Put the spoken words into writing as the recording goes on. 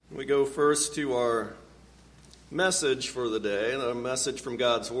We go first to our message for the day, a message from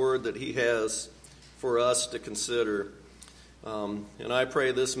God's Word that He has for us to consider. And I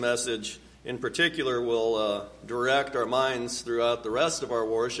pray this message in particular will direct our minds throughout the rest of our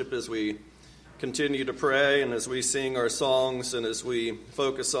worship as we continue to pray and as we sing our songs and as we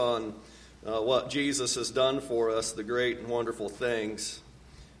focus on what Jesus has done for us, the great and wonderful things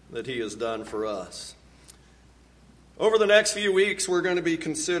that He has done for us. Over the next few weeks, we're going to be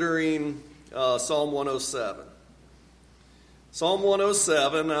considering Psalm 107. Psalm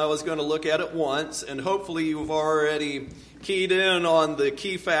 107, I was going to look at it once, and hopefully you've already keyed in on the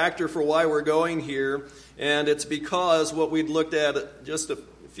key factor for why we're going here, and it's because what we'd looked at just a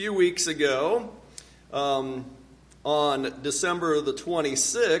few weeks ago, on December the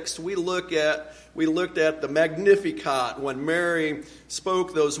 26th, we looked at the Magnificat when Mary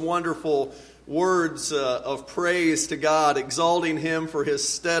spoke those wonderful words of praise to God, exalting Him for His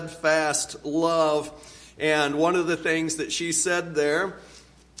steadfast love. And one of the things that she said there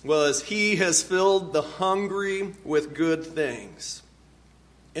was, He has filled the hungry with good things.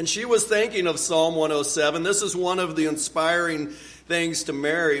 And she was thinking of Psalm 107. This is one of the inspiring things to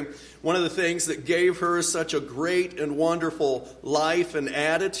Mary, one of the things that gave her such a great and wonderful life and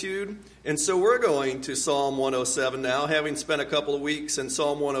attitude. And so we're going to Psalm 107 now, having spent a couple of weeks in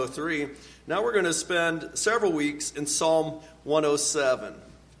Psalm 103. Now we're going to spend several weeks in Psalm 107.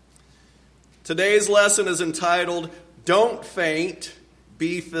 Today's lesson is entitled, Don't Faint,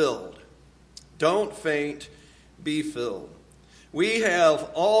 Be Filled. Don't faint, be filled. We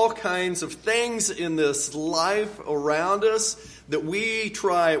have all kinds of things in this life around us that we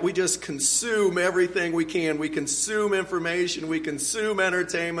just consume everything we can. We consume information, we consume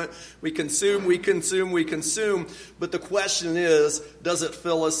entertainment, we consume. But the question is, does it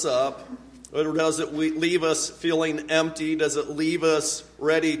fill us up? Or does it leave us feeling empty? Does it leave us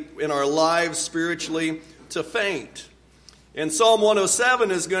ready in our lives spiritually to faint? And Psalm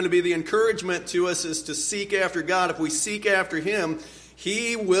 107 is going to be the encouragement to us is to seek after God. If we seek after Him,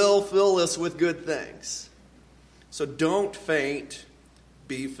 He will fill us with good things. So don't faint,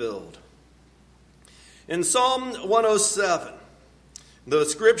 be filled. In Psalm 107, the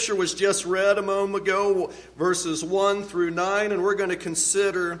scripture was just read a moment ago, verses 1 through 9, and we're going to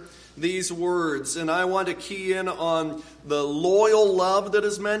consider these words. And I want to key in on the loyal love that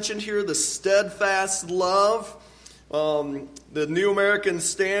is mentioned here, the steadfast love. The New American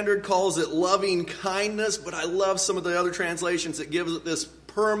Standard calls it loving kindness, but I love some of the other translations that gives it this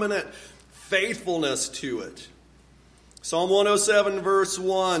permanent faithfulness to it. Psalm 107 verse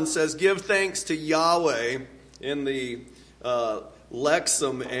 1 says, Give thanks to Yahweh in the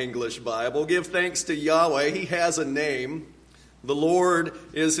Lexham English Bible. Give thanks to Yahweh. He has a name. The Lord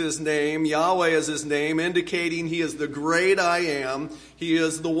is His name. Yahweh is His name, indicating He is the great I am. He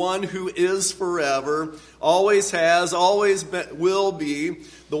is the one who is forever, always has, will be,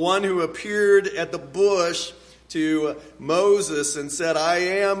 the one who appeared at the bush to Moses and said, I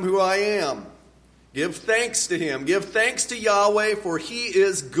am who I am. Give thanks to Him. Give thanks to Yahweh, for He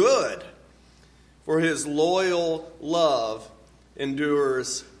is good, for His loyal love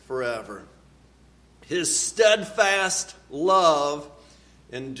endures forever. His steadfast love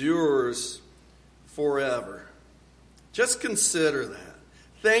endures forever. Just consider that.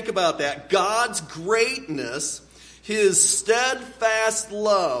 Think about that. God's greatness, His steadfast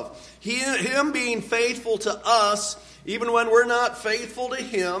love, Him being faithful to us, even when we're not faithful to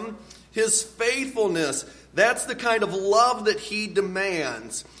Him, His faithfulness, that's the kind of love that He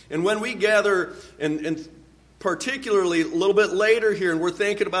demands. And when we gather, and particularly a little bit later here, and we're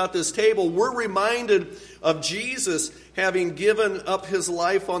thinking about this table, we're reminded of Jesus having given up His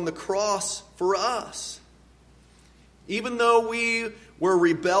life on the cross for us. Even though we were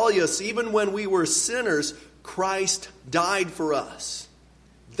rebellious, even when we were sinners, Christ died for us.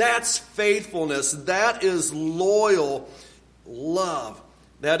 That's faithfulness. That is loyal love.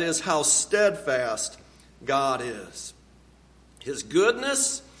 That is how steadfast God is. His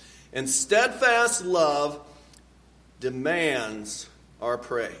goodness and steadfast love demands our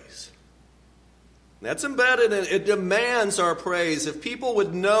praise. That's embedded in it. It demands our praise. If people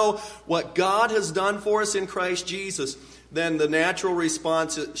would know what God has done for us in Christ Jesus, then the natural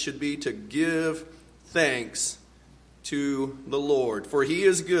response should be to give thanks to the Lord. For He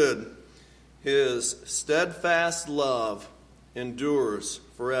is good. His steadfast love endures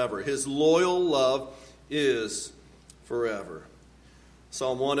forever. His loyal love is forever.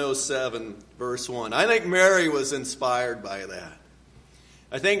 Psalm 107, verse 1. I think Mary was inspired by that.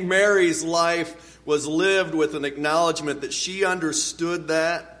 I think Mary's life was lived with an acknowledgement that she understood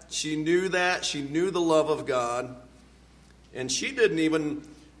that. She knew that. She knew the love of God. And she didn't even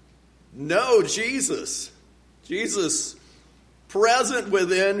know Jesus. Jesus present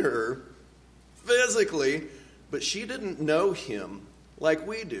within her physically, but she didn't know him like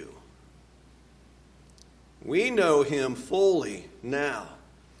we do. We know him fully now.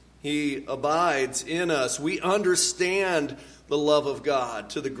 He abides in us. We understand the love of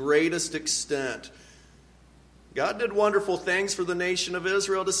God to the greatest extent. God did wonderful things for the nation of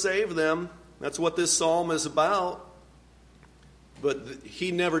Israel to save them. That's what this psalm is about. But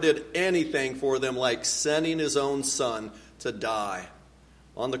he never did anything for them like sending his own son to die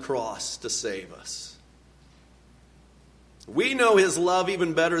on the cross to save us. We know his love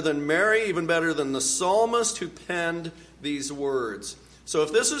even better than Mary, even better than the psalmist who penned these words. So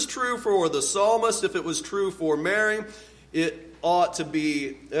if this is true for the psalmist, if it was true for Mary, it ought to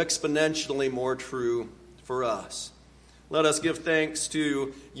be exponentially more true for us. Let us give thanks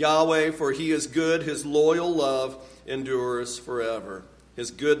to Yahweh, for he is good. His loyal love endures forever.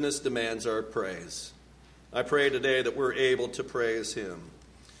 His goodness demands our praise. I pray today that we're able to praise him.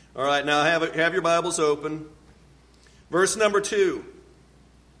 All right, now have your Bibles open. Verse number 2.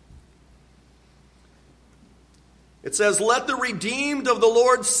 It says, "Let the redeemed of the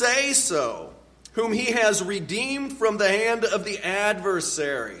Lord say so, whom he has redeemed from the hand of the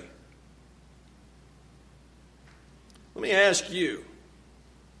adversary." Let me ask you,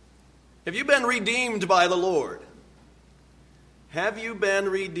 have you been redeemed by the Lord? Have you been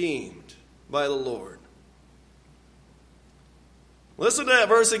redeemed by the Lord? Listen to that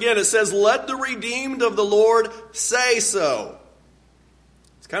verse again. It says, "Let the redeemed of the Lord say so."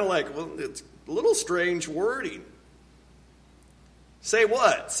 It's kind of like, well, it's a little strange wording. Say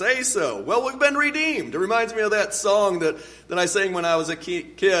what? Say so. Well, we've been redeemed. It reminds me of that song that I sang when I was a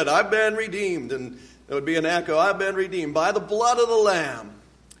kid. I've been redeemed. And it would be an echo. I've been redeemed by the blood of the Lamb.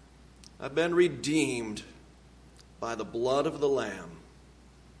 I've been redeemed by the blood of the Lamb.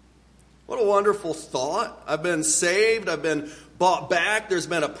 What a wonderful thought. I've been saved. I've been bought back. There's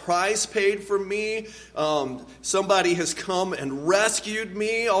been a price paid for me. Somebody has come and rescued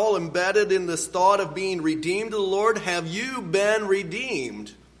me, all embedded in this thought of being redeemed to the Lord. Have you been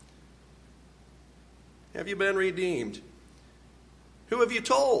redeemed? Have you been redeemed? Who have you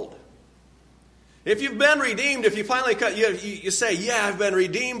told? If you've been redeemed, if you finally you say, yeah, I've been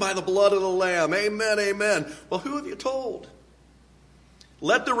redeemed by the blood of the Lamb. Amen, amen. Well, who have you told?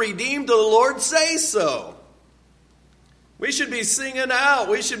 Let the redeemed of the Lord say so. We should be singing out.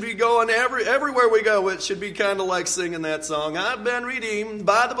 We should be going everywhere we go. It should be kind of like singing that song. I've been redeemed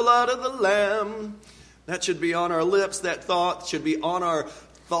by the blood of the Lamb. That should be on our lips. That thought should be on our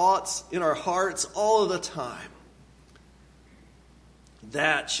thoughts, in our hearts all of the time.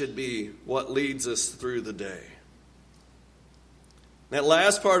 That should be what leads us through the day. That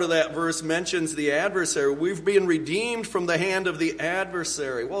last part of that verse mentions the adversary. We've been redeemed from the hand of the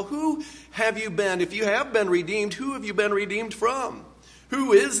adversary. Well, who have you been? If you have been redeemed, who have you been redeemed from?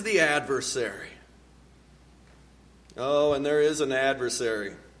 Who is the adversary? Oh, and there is an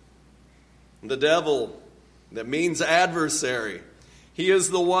adversary. The devil, that means adversary. He is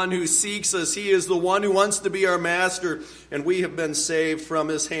the one who seeks us. He is the one who wants to be our master. And we have been saved from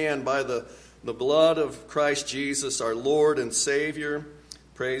his hand by the blood of Christ Jesus, our Lord and Savior.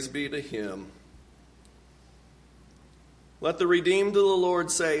 Praise be to him. Let the redeemed of the Lord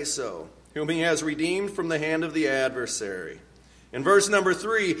say so, whom he has redeemed from the hand of the adversary. In verse number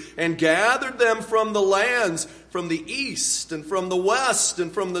 3, and gathered them from the lands, from the east and from the west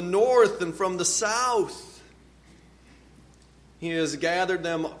and from the north and from the south. He has gathered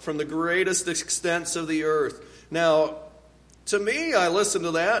them from the greatest extents of the earth. Now, to me, I listen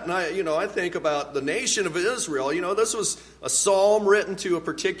to that, and I think about the nation of Israel. This was a psalm written to a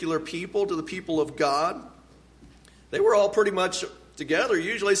particular people, to the people of God. They were all pretty much together.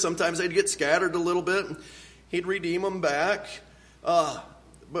 Usually, sometimes they'd get scattered a little bit, and he'd redeem them back.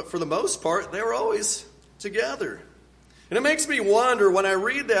 But for the most part, they were always together. And it makes me wonder, when I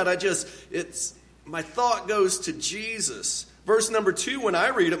read that, my thought goes to Jesus. Verse number 2, when I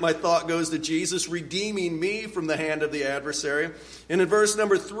read it, my thought goes to Jesus redeeming me from the hand of the adversary. And in verse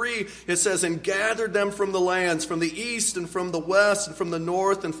number 3, it says, and gathered them from the lands, from the east and from the west and from the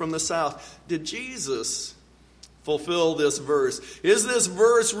north and from the south. Did Jesus fulfill this verse? Is this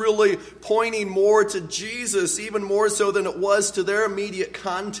verse really pointing more to Jesus, even more so than it was to their immediate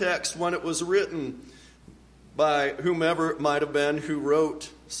context when it was written by whomever it might have been who wrote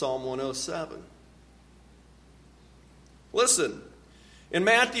Psalm 107? Listen, in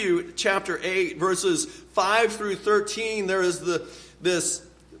Matthew chapter 8, verses 5 through 13, there is this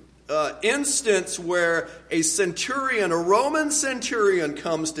instance where a centurion, a Roman centurion,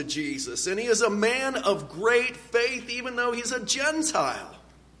 comes to Jesus. And he is a man of great faith, even though he's a Gentile.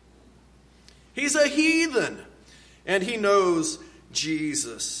 He's a heathen. And he knows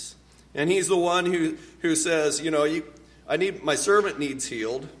Jesus. And he's the one who says, my servant needs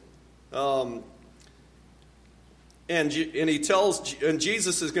healed. And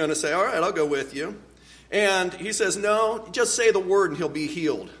Jesus is going to say, all right, I'll go with you. And he says, no, just say the word and he'll be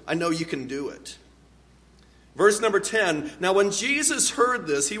healed. I know you can do it. Verse number 10, now when Jesus heard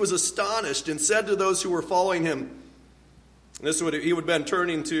this, he was astonished and said to those who were following him, he would have been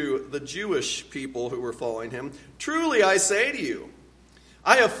turning to the Jewish people who were following him, truly I say to you,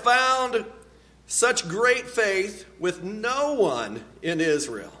 I have found such great faith with no one in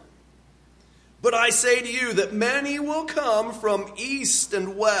Israel. But I say to you that many will come from east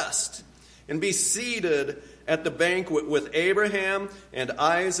and west and be seated at the banquet with Abraham and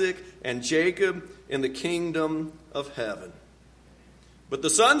Isaac and Jacob in the kingdom of heaven. But the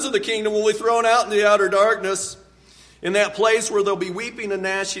sons of the kingdom will be thrown out in the outer darkness, in that place where there'll be weeping and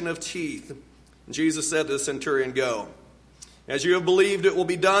gnashing of teeth. And Jesus said to the centurion, go. As you have believed, it will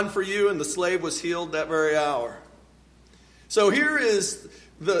be done for you. And the slave was healed that very hour. So here is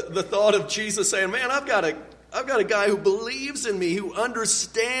the thought of Jesus saying, man, I've got a guy who believes in me, who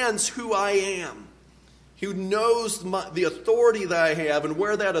understands who I am, who knows the authority that I have and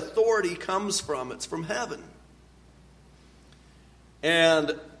where that authority comes from. It's from heaven.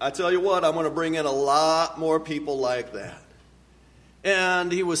 And I tell you what, I'm going to bring in a lot more people like that.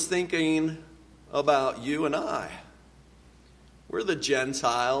 And he was thinking about you and I. We're the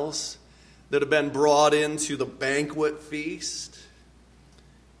Gentiles that have been brought into the banquet feast.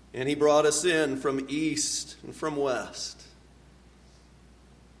 And he brought us in from east and from west.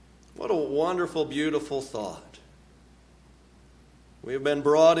 What a wonderful, beautiful thought. We have been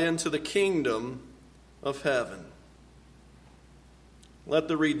brought into the kingdom of heaven. Let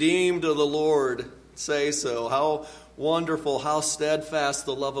the redeemed of the Lord say so. How wonderful, how steadfast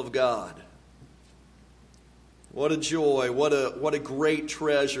the love of God. What a joy, what a great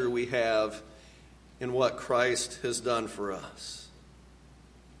treasure we have in what Christ has done for us.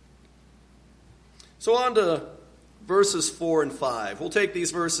 So on to verses 4 and 5. We'll take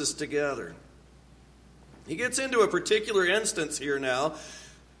these verses together. He gets into a particular instance here now,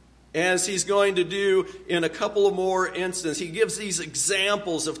 as he's going to do in a couple of more instances. He gives these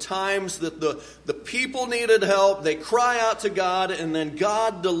examples of times that the people needed help. They cry out to God, and then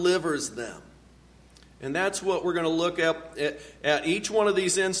God delivers them. And that's what we're going to look at each one of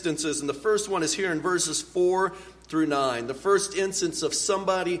these instances. And the first one is here in verses 4 through 9. The first instance of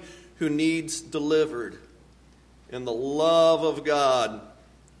somebody who needs delivered. And the love of God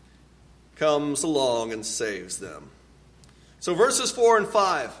comes along and saves them. So verses 4 and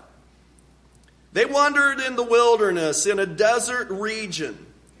 5. They wandered in the wilderness in a desert region.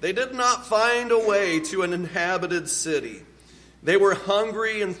 They did not find a way to an inhabited city. They were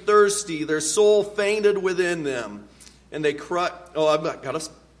hungry and thirsty. Their soul fainted within them. And they cried, I've got to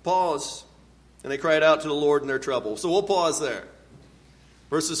pause. And they cried out to the Lord in their trouble. So we'll pause there.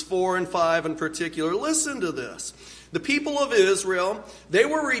 Verses 4 and 5 in particular. Listen to this. The people of Israel, they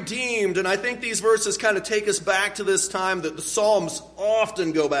were redeemed. And I think these verses kind of take us back to this time that the Psalms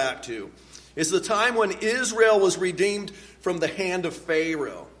often go back to. It's the time when Israel was redeemed from the hand of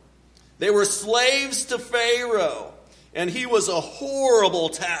Pharaoh. They were slaves to Pharaoh. And he was a horrible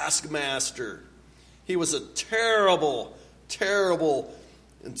taskmaster. He was a terrible,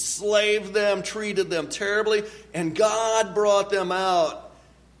 enslaved them, treated them terribly. And God brought them out.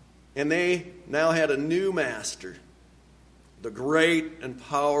 And they now had a new master. The great and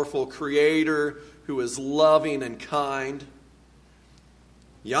powerful Creator who is loving and kind.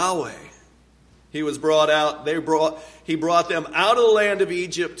 Yahweh. He was brought out. He brought them out of the land of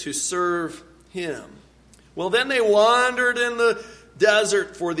Egypt to serve him. Well, then they wandered in the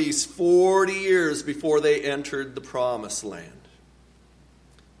desert for these 40 years before they entered the promised land.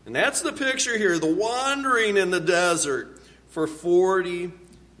 And that's the picture here, the wandering in the desert for 40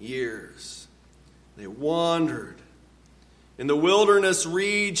 years. They wandered in the wilderness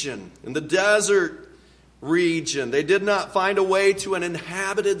region, in the desert region. They did not find a way to an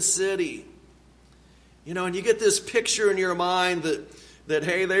inhabited city. And you get this picture in your mind that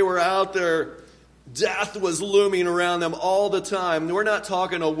hey, they were out there. Death was looming around them all the time. We're not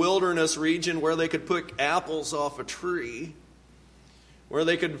talking a wilderness region where they could pick apples off a tree, where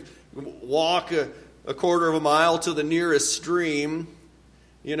they could walk a quarter of a mile to the nearest stream.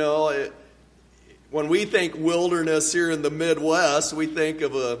 When we think wilderness here in the Midwest, we think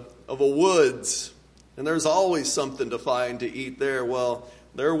of a woods, and there's always something to find to eat there. Well,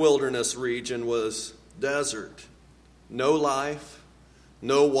 their wilderness region was desert. No life,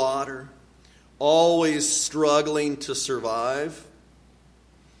 no water, always struggling to survive.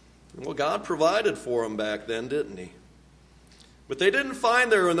 Well, God provided for them back then, didn't he? But they didn't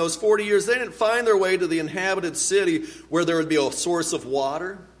find in those 40 years, they didn't find their way to the inhabited city where there would be a source of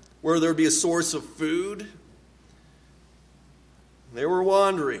water, where there would be a source of food. They were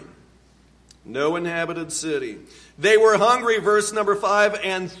wandering. No inhabited city. They were hungry, verse number 5,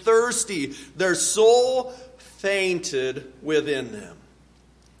 and thirsty. Their soul fainted within them.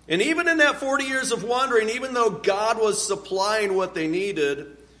 And even in that 40 years of wandering, even though God was supplying what they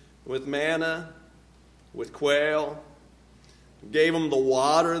needed with manna, with quail, gave them the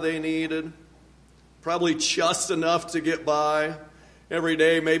water they needed, probably just enough to get by. Every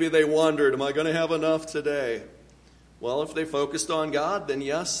day maybe they wondered, am I going to have enough today? Well, if they focused on God, then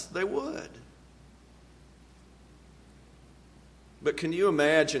yes, they would. But can you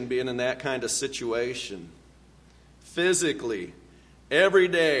imagine being in that kind of situation? Physically, every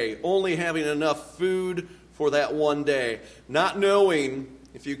day, only having enough food for that one day. Not knowing,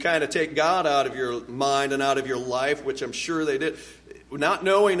 if you kind of take God out of your mind and out of your life, which I'm sure they did, not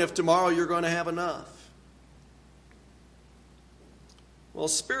knowing if tomorrow you're going to have enough. Well,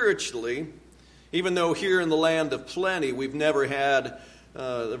 spiritually, even though here in the land of plenty, we've never had,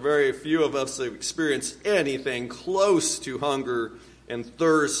 very few of us have experienced anything close to hunger and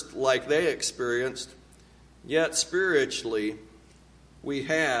thirst like they experienced, yet spiritually, we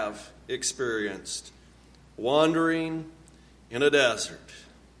have experienced wandering in a desert.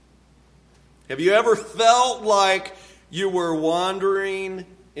 Have you ever felt like you were wandering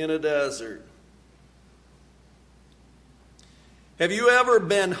in a desert? Have you ever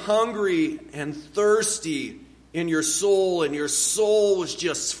been hungry and thirsty in your soul, and your soul was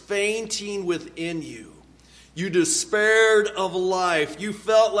just fainting within you? You despaired of life. You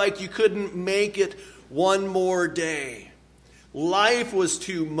felt like you couldn't make it one more day. Life was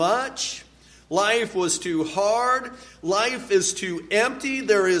too much. Life was too hard. Life is too empty.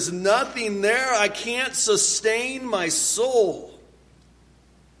 There is nothing there. I can't sustain my soul.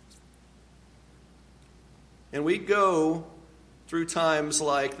 And we go through times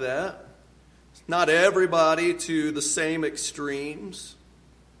like that. Not everybody to the same extremes.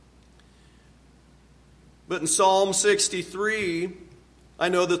 But in Psalm 63, I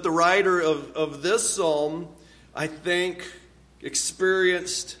know that the writer of this psalm, I think,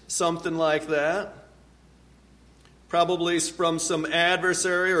 experienced something like that. Probably from some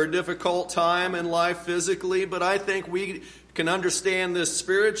adversary or difficult time in life physically, but I think we can understand this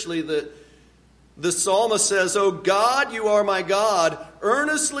spiritually, that the psalmist says, "O God, you are my God.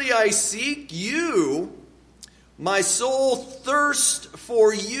 Earnestly I seek you. My soul thirsts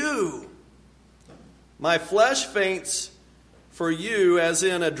for you. My flesh faints for you as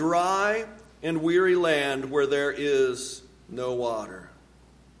in a dry and weary land where there is no water."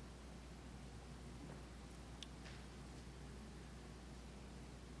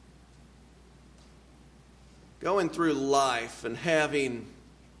 Going through life and having,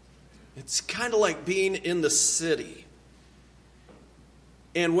 it's kind of like being in the city.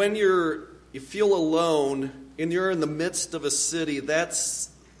 And when you feel alone and you're in the midst of a city, that's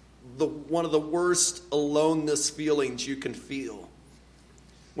one of the worst aloneness feelings you can feel.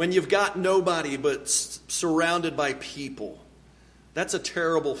 When you've got nobody but surrounded by people, that's a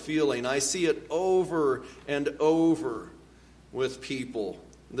terrible feeling. I see it over and over with people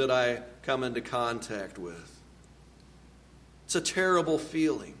that I come into contact with. It's a terrible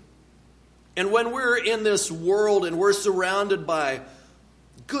feeling. And when we're in this world and we're surrounded by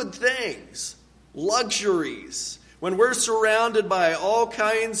good things, luxuries, when we're surrounded by all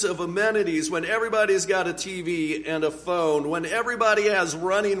kinds of amenities, when everybody's got a TV and a phone, when everybody has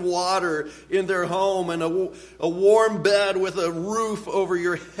running water in their home and a warm bed with a roof over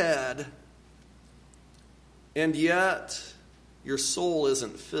your head, and yet your soul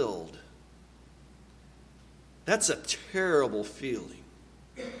isn't filled, that's a terrible feeling.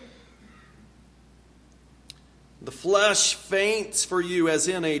 The flesh faints for you as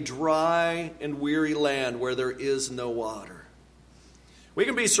in a dry and weary land where there is no water. We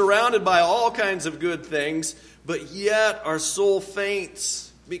can be surrounded by all kinds of good things, but yet our soul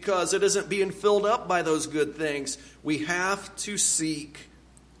faints because it isn't being filled up by those good things. We have to seek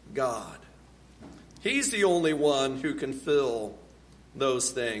God. He's the only one who can fill those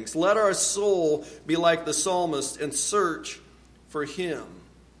things. Let our soul be like the psalmist and search for Him.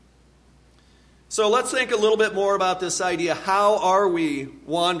 So let's think a little bit more about this idea. How are we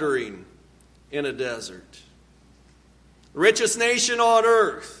wandering in a desert? The richest nation on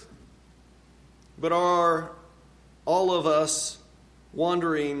earth. But are all of us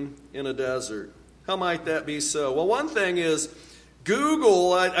wandering in a desert? How might that be so? Well, one thing is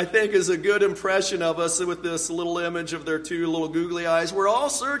Google, I think, is a good impression of us with this little image of their two little googly eyes. We're all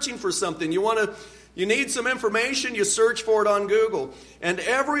searching for something. You need some information, you search for it on Google. And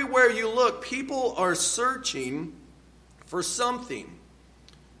everywhere you look, people are searching for something.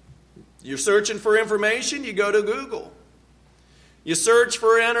 You're searching for information, you go to Google. You search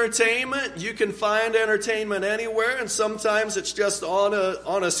for entertainment, you can find entertainment anywhere, and sometimes it's just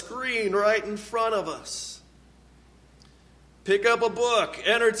on a screen right in front of us. Pick up a book,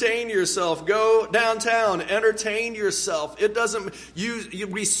 entertain yourself, go downtown, entertain yourself. It doesn't,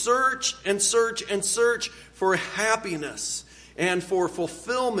 we search and search and search for happiness and for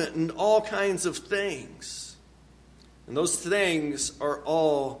fulfillment and all kinds of things. And those things are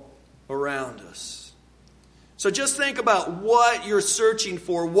all around us. So just think about what you're searching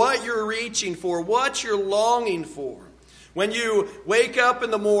for, what you're reaching for, what you're longing for. When you wake up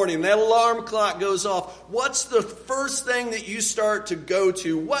in the morning, that alarm clock goes off, what's the first thing that you start to go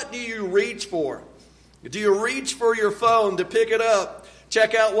to? What do you reach for? Do you reach for your phone to pick it up,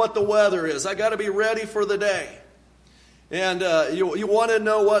 check out what the weather is? I got to be ready for the day. And you want to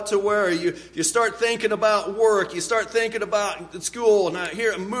know what to wear. You start thinking about work. You start thinking about school. And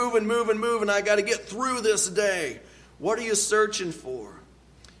here I'm moving. I got to get through this day. What are you searching for?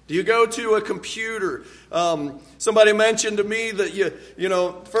 Do you go to a computer? Somebody mentioned to me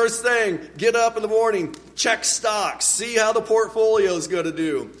that first thing, get up in the morning, check stocks, see how the portfolio is going to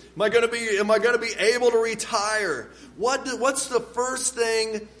do. Am I going to be able to retire? What's the first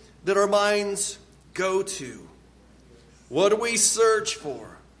thing that our minds go to? What do we search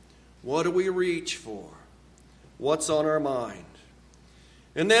for? What do we reach for? What's on our mind?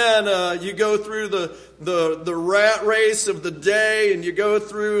 And then you go through the rat race of the day, and you go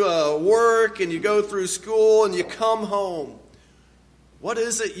through work, and you go through school, and you come home. What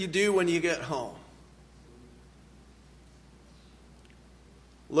is it you do when you get home?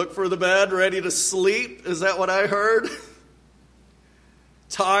 Look for the bed, ready to sleep? Is that what I heard?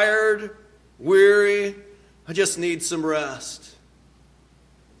 Tired, weary, I just need some rest.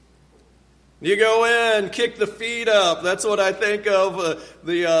 You go in, kick the feet up. That's what I think of,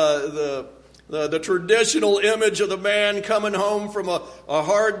 the traditional image of the man coming home from a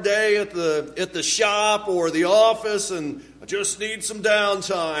hard day at the shop or the office, and I just need some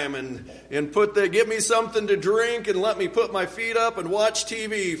downtime, and give me something to drink and let me put my feet up and watch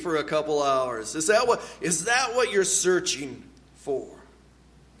TV for a couple hours. Is that what you're searching for?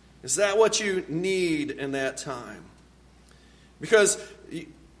 Is that what you need in that time? Because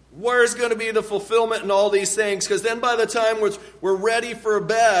where's going to be the fulfillment in all these things? Because then by the time we're ready for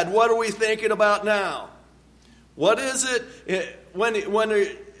bed, what are we thinking about now? What is it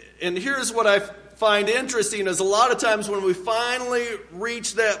and here's what I find interesting is a lot of times when we finally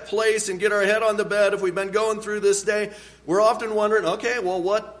reach that place and get our head on the bed, if we've been going through this day, we're often wondering, okay, well,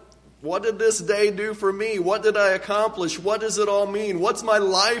 what did this day do for me? What did I accomplish? What does it all mean? What's my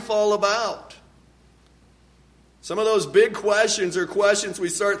life all about? Some of those big questions are questions we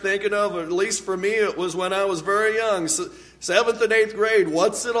start thinking of, at least for me, it was when I was very young, 7th and 8th grade.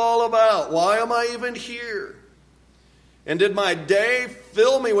 What's it all about? Why am I even here? And did my day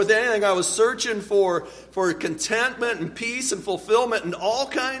fill me with anything? I was searching for contentment and peace and fulfillment and all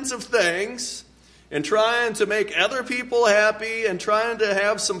kinds of things, and trying to make other people happy and trying to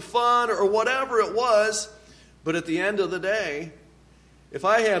have some fun or whatever it was. But at the end of the day, if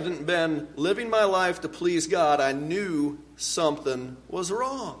I hadn't been living my life to please God, I knew something was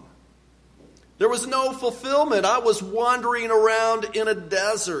wrong. There was no fulfillment. I was wandering around in a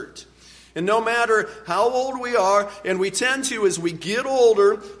desert. And no matter how old we are, and we tend to, as we get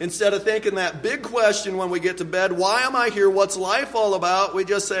older, instead of thinking that big question when we get to bed, why am I here? What's life all about? We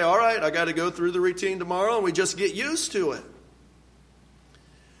just say, all right, I got to go through the routine tomorrow, and we just get used to it.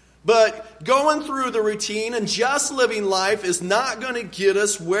 But going through the routine and just living life is not going to get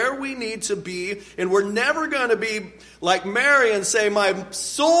us where we need to be, and we're never going to be like Mary and say, my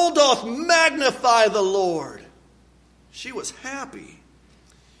soul doth magnify the Lord. She was happy.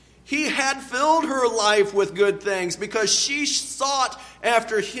 He had filled her life with good things because she sought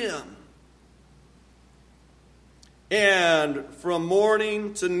after Him. And from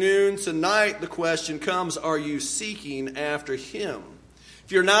morning to noon to night, the question comes, are you seeking after Him?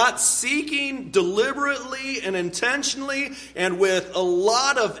 If you're not seeking deliberately and intentionally and with a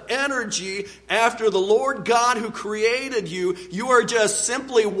lot of energy after the Lord God who created you, you are just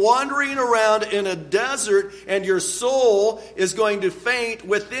simply wandering around in a desert, and your soul is going to faint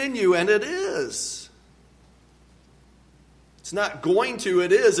within you, and it is. It's not going to,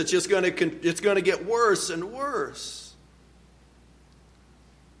 it is. It's going to get worse and worse.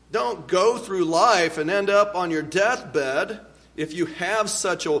 Don't go through life and end up on your deathbed if you have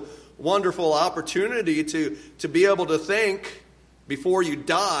such a wonderful opportunity to be able to think before you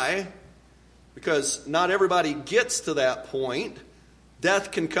die, because not everybody gets to that point.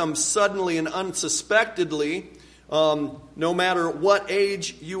 Death can come suddenly and unsuspectedly, no matter what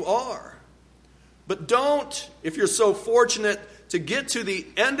age you are. But don't, if you're so fortunate to get to the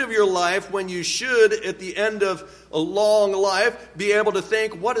end of your life when you should, at the end of a long life, be able to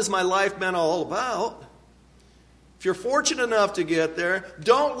think, what has my life been all about? If you're fortunate enough to get there,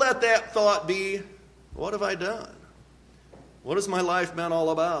 don't let that thought be, what have I done? What has my life been all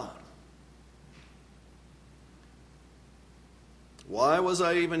about? Why was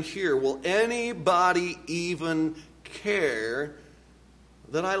I even here? Will anybody even care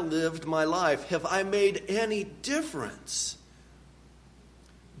that I lived my life? Have I made any difference?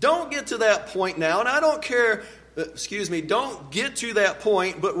 Don't get to that point now, and I don't care, don't get to that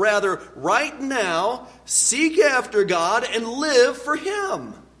point, but rather right now, seek after God and live for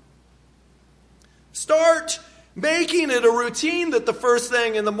Him. Start making it a routine that the first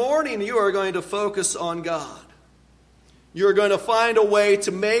thing in the morning you are going to focus on God. You're going to find a way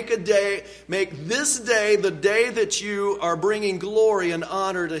to make this day the day that you are bringing glory and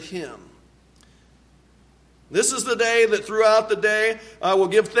honor to Him. This is the day that throughout the day I will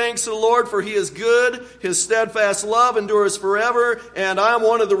give thanks to the Lord, for He is good, His steadfast love endures forever, and I am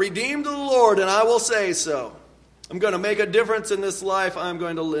one of the redeemed of the Lord, and I will say so. I'm going to make a difference in this life. I'm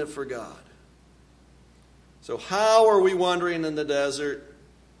going to live for God. So how are we wandering in the desert?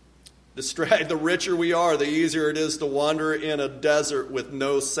 The richer we are, the easier it is to wander in a desert with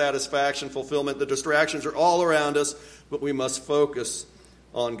no satisfaction, fulfillment. The distractions are all around us, but we must focus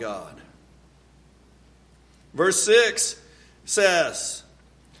on God. Verse 6 says,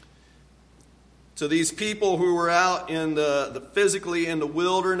 to these people who were out in physically in the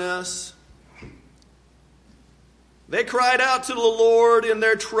wilderness, they cried out to the Lord in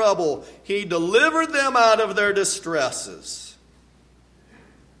their trouble. He delivered them out of their distresses.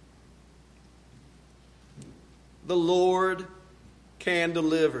 The Lord can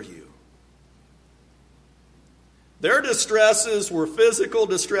deliver you. Their distresses were physical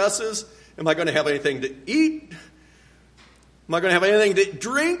distresses. Am I going to have anything to eat? Am I going to have anything to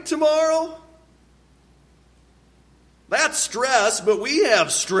drink tomorrow? That's stress, but we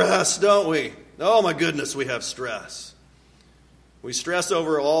have stress, don't we? Oh my goodness, we have stress. We stress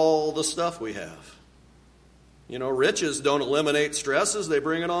over all the stuff we have. You know, riches don't eliminate stresses. They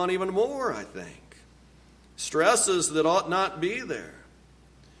bring it on even more, I think. Stresses that ought not be there.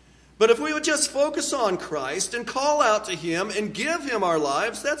 But if we would just focus on Christ and call out to Him and give Him our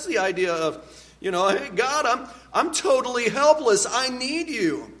lives, that's the idea of, hey, God, I'm totally helpless. I need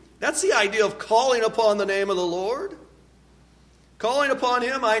you. That's the idea of calling upon the name of the Lord. Calling upon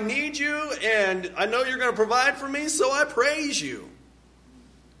Him, I need you, and I know you're going to provide for me, so I praise you.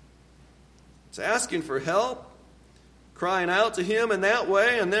 It's asking for help, crying out to Him in that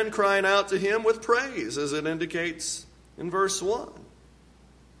way, and then crying out to Him with praise, as it indicates in verse 1.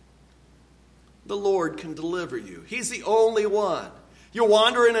 The Lord can deliver you. He's the only one. You're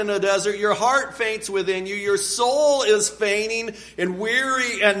wandering in a desert. Your heart faints within you. Your soul is fainting and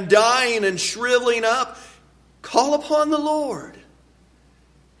weary and dying and shriveling up. Call upon the Lord.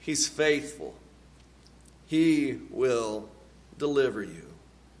 He's faithful. He will deliver you.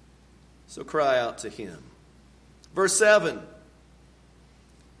 So cry out to Him. Verse 7.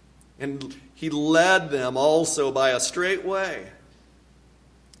 And He led them also by a straight way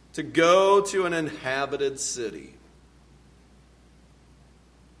to go to an inhabited city.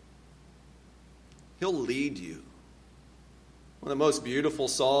 He'll lead you. One of the most beautiful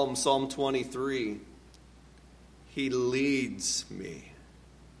psalms, Psalm 23. He leads me.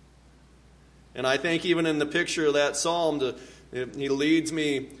 And I think even in the picture of that psalm, He leads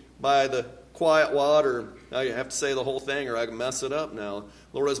me by the quiet water. I have to say the whole thing or I can mess it up now.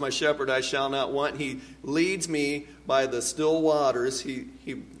 Lord is my shepherd, I shall not want. He leads me by the still waters.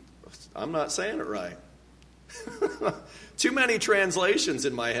 I'm not saying it right. Too many translations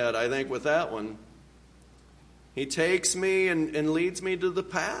in my head, I think, with that one. He takes me and leads me to the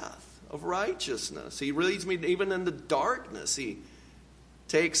path of righteousness. He leads me even in the darkness. He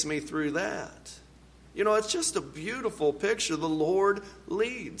takes me through that. It's just a beautiful picture. The Lord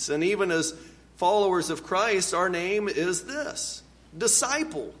leads. And even as followers of Christ, our name is this: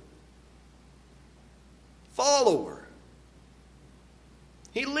 disciple, follower.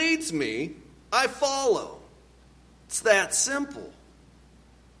 He leads me, I follow. It's that simple.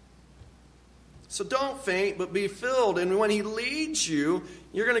 So don't faint, but be filled. And when He leads you,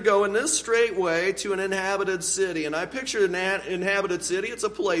 you're going to go in this straight way to an inhabited city. And I picture an inhabited city. It's a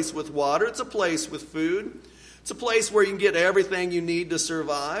place with water. It's a place with food. It's a place where you can get everything you need to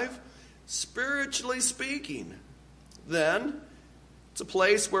survive, spiritually speaking. Then, it's a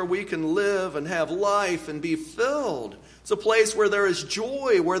place where we can live and have life and be filled. It's a place where there is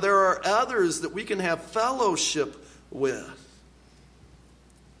joy, where there are others that we can have fellowship with.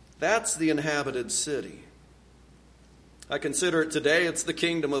 That's the inhabited city. I consider it today, it's the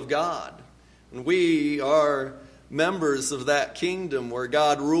kingdom of God. And we are members of that kingdom where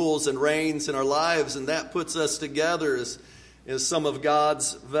God rules and reigns in our lives, and that puts us together as some of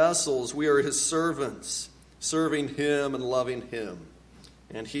God's vessels. We are his servants, serving him and loving him.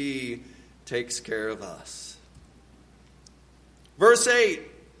 And he takes care of us. Verse 8,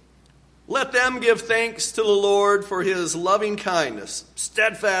 let them give thanks to the Lord for his loving kindness,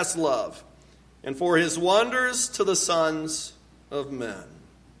 steadfast love, and for his wonders to the sons of men.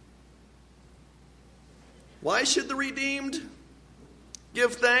 Why should the redeemed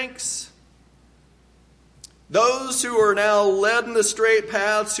give thanks? Those who are now led in the straight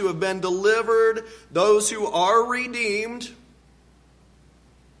paths, who have been delivered, those who are redeemed,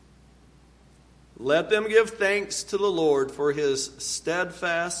 let them give thanks to the Lord for his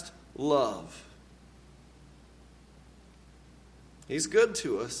steadfast love. He's good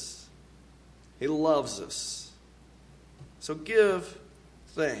to us. He loves us. So give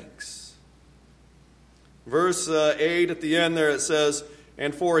thanks. Verse 8 at the end there it says,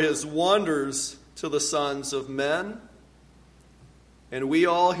 and for his wonders to the sons of men. And we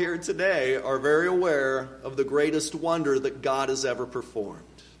all here today are very aware of the greatest wonder that God has ever performed.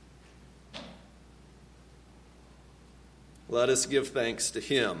 Let us give thanks to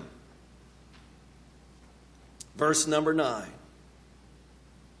him. Verse number 9.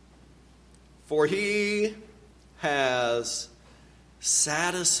 For he has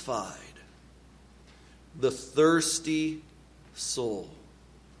satisfied the thirsty soul,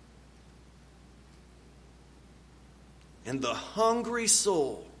 and the hungry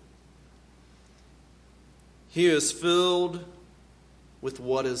soul he is filled with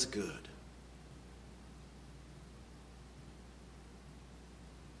what is good.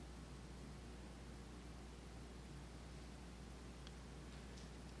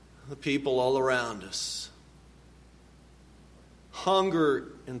 The people all around us, hunger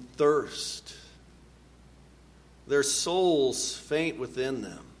and thirst. Their souls faint within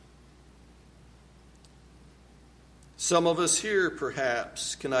them. Some of us here,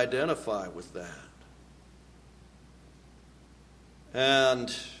 perhaps, can identify with that.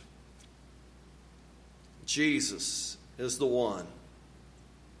 And Jesus is the one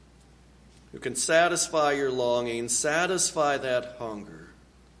who can satisfy your longing, satisfy that hunger.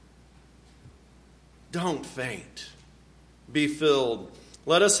 Don't faint. Be filled.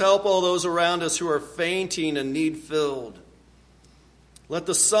 Let us help all those around us who are fainting and need filled. Let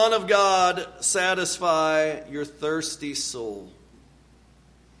the Son of God satisfy your thirsty soul.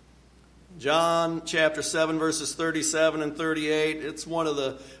 John chapter 7 verses 37 and 38.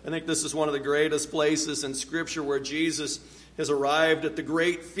 I think this is one of the greatest places in Scripture where Jesus has arrived at the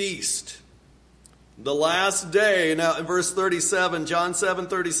great feast. The last day. Now in verse 37, John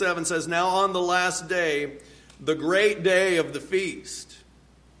 7:37 says, now on the last day, the great day of the feast.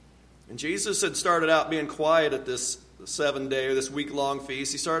 And Jesus had started out being quiet at this 7-day or this week-long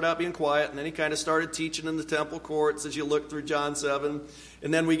feast. He started out being quiet, and then he kind of started teaching in the temple courts as you look through John 7.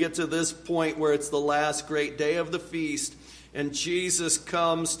 And then we get to this point where it's the last great day of the feast, and Jesus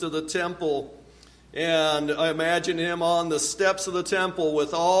comes to the temple. And I imagine him on the steps of the temple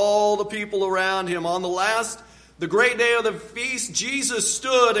with all the people around him. On the great day of the feast, Jesus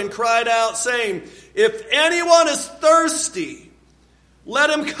stood and cried out, saying, if anyone is thirsty,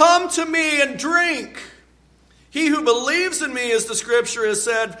 let him come to me and drink. He who believes in me, as the Scripture has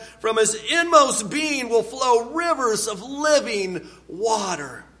said, from his inmost being will flow rivers of living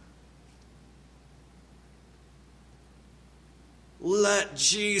water. Let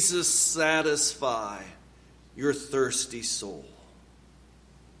Jesus satisfy your thirsty soul.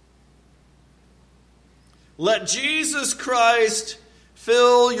 Let Jesus Christ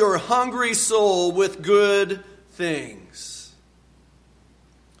fill your hungry soul with good things.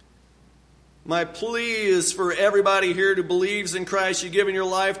 My plea is for everybody here who believes in Christ, you've given your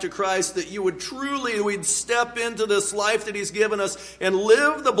life to Christ, that you would we'd step into this life that he's given us and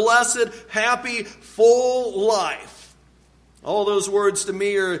live the blessed, happy, full life. All those words to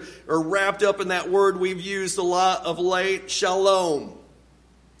me are wrapped up in that word we've used a lot of late, shalom.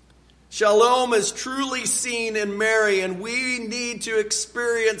 Shalom is truly seen in Mary, and we need to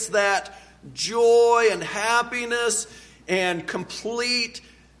experience that joy and happiness and complete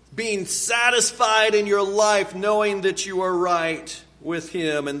being satisfied in your life, knowing that you are right with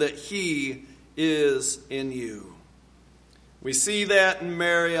him and that he is in you. We see that in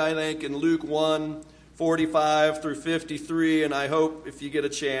Mary, I think, in Luke 1:45 through 53, and I hope if you get a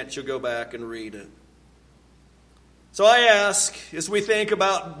chance, you'll go back and read it. So I ask, as we think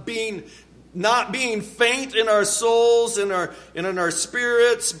about not being faint in our souls and in our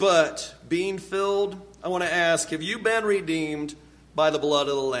spirits, but being filled, I want to ask, have you been redeemed by the blood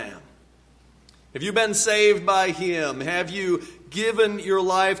of the Lamb? Have you been saved by Him? Have you given your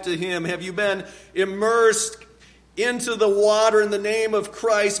life to Him? Have you been immersed into the water in the name of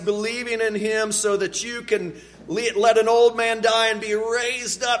Christ, believing in Him so that you can let an old man die and be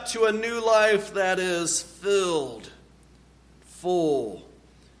raised up to a new life that is filled, full,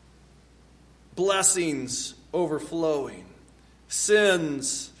 blessings overflowing,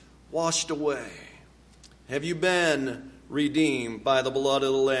 sins washed away? Have you been redeemed by the blood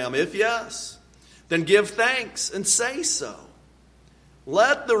of the Lamb? If yes, then give thanks and say so.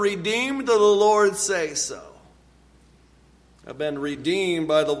 Let the redeemed of the Lord say so. I've been redeemed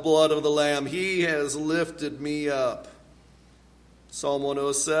by the blood of the Lamb. He has lifted me up. Psalm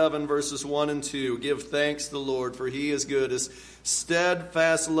 107, verses 1 and 2. Give thanks to the Lord, for He is good. His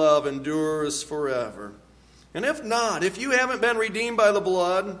steadfast love endures forever. And if not, if you haven't been redeemed by the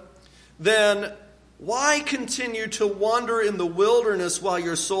blood, then why continue to wander in the wilderness while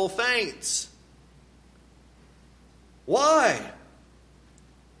your soul faints? Why?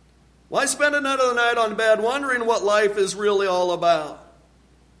 Why spend another night on bed wondering what life is really all about?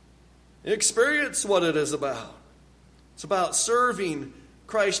 Experience what it is about. It's about serving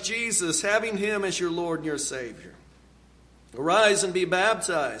Christ Jesus, having Him as your Lord and your Savior. Arise and be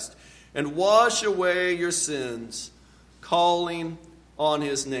baptized and wash away your sins, calling on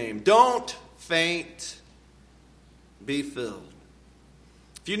His name. Don't faint, be filled.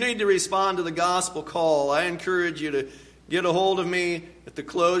 If you need to respond to the gospel call, I encourage you to get a hold of me at the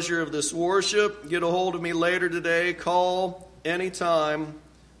closure of this worship. Get a hold of me later today. Call anytime,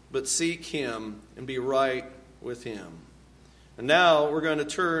 but seek Him and be right with Him. And now we're going to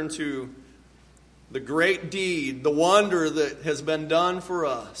turn to the great deed, the wonder that has been done for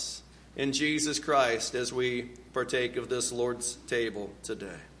us in Jesus Christ as we partake of this Lord's table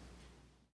today.